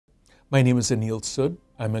My name is Anil Sood.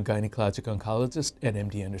 I'm a gynecologic oncologist at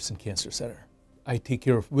MD Anderson Cancer Center. I take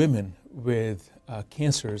care of women with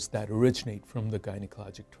cancers that originate from the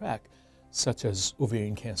gynecologic tract, such as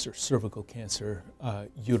ovarian cancer, cervical cancer,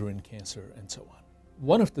 uterine cancer, and so on.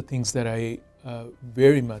 One of the things that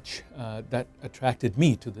that attracted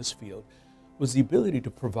me to this field was the ability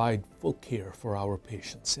to provide full care for our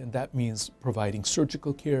patients, and that means providing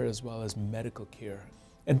surgical care as well as medical care.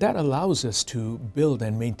 And that allows us to build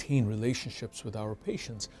and maintain relationships with our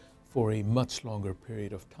patients for a much longer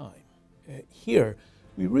period of time. Here,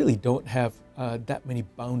 we really don't have that many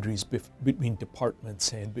boundaries between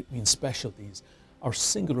departments and between specialties. Our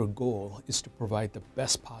singular goal is to provide the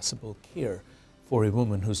best possible care for a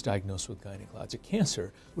woman who's diagnosed with gynecologic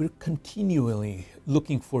cancer. We're continually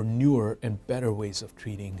looking for newer and better ways of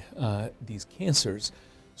treating these cancers.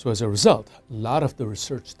 So as a result, a lot of the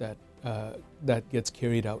research that gets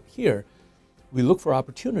carried out here, we look for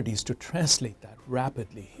opportunities to translate that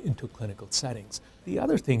rapidly into clinical settings. The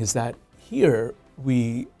other thing is that here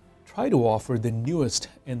we try to offer the newest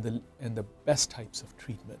and the best types of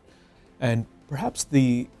treatment. And perhaps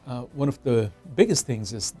one of the biggest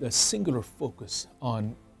things is the singular focus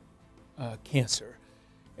on cancer.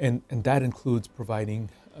 And that includes providing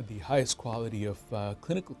the highest quality of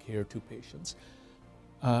clinical care to patients,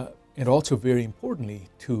 and also very importantly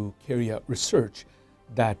to carry out research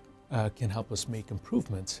that can help us make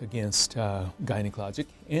improvements against gynecologic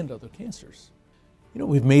and other cancers. You know,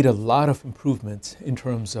 we've made a lot of improvements in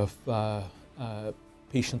terms of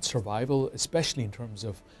patient survival, especially in terms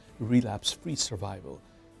of relapse-free survival.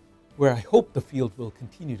 Where I hope the field will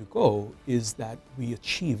continue to go is that we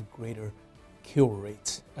achieve greater cure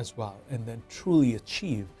rates as well, and then truly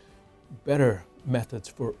achieve better methods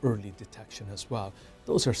for early detection as well.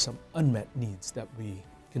 Those are some unmet needs that we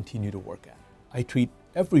continue to work at. I treat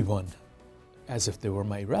everyone as if they were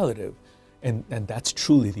my relative, and that's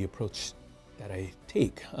truly the approach that I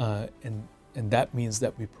take. And that means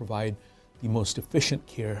that we provide the most efficient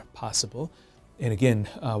care possible, and again,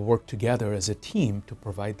 work together as a team to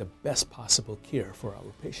provide the best possible care for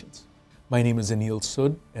our patients. My name is Anil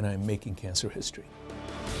Sood, and I'm making cancer history.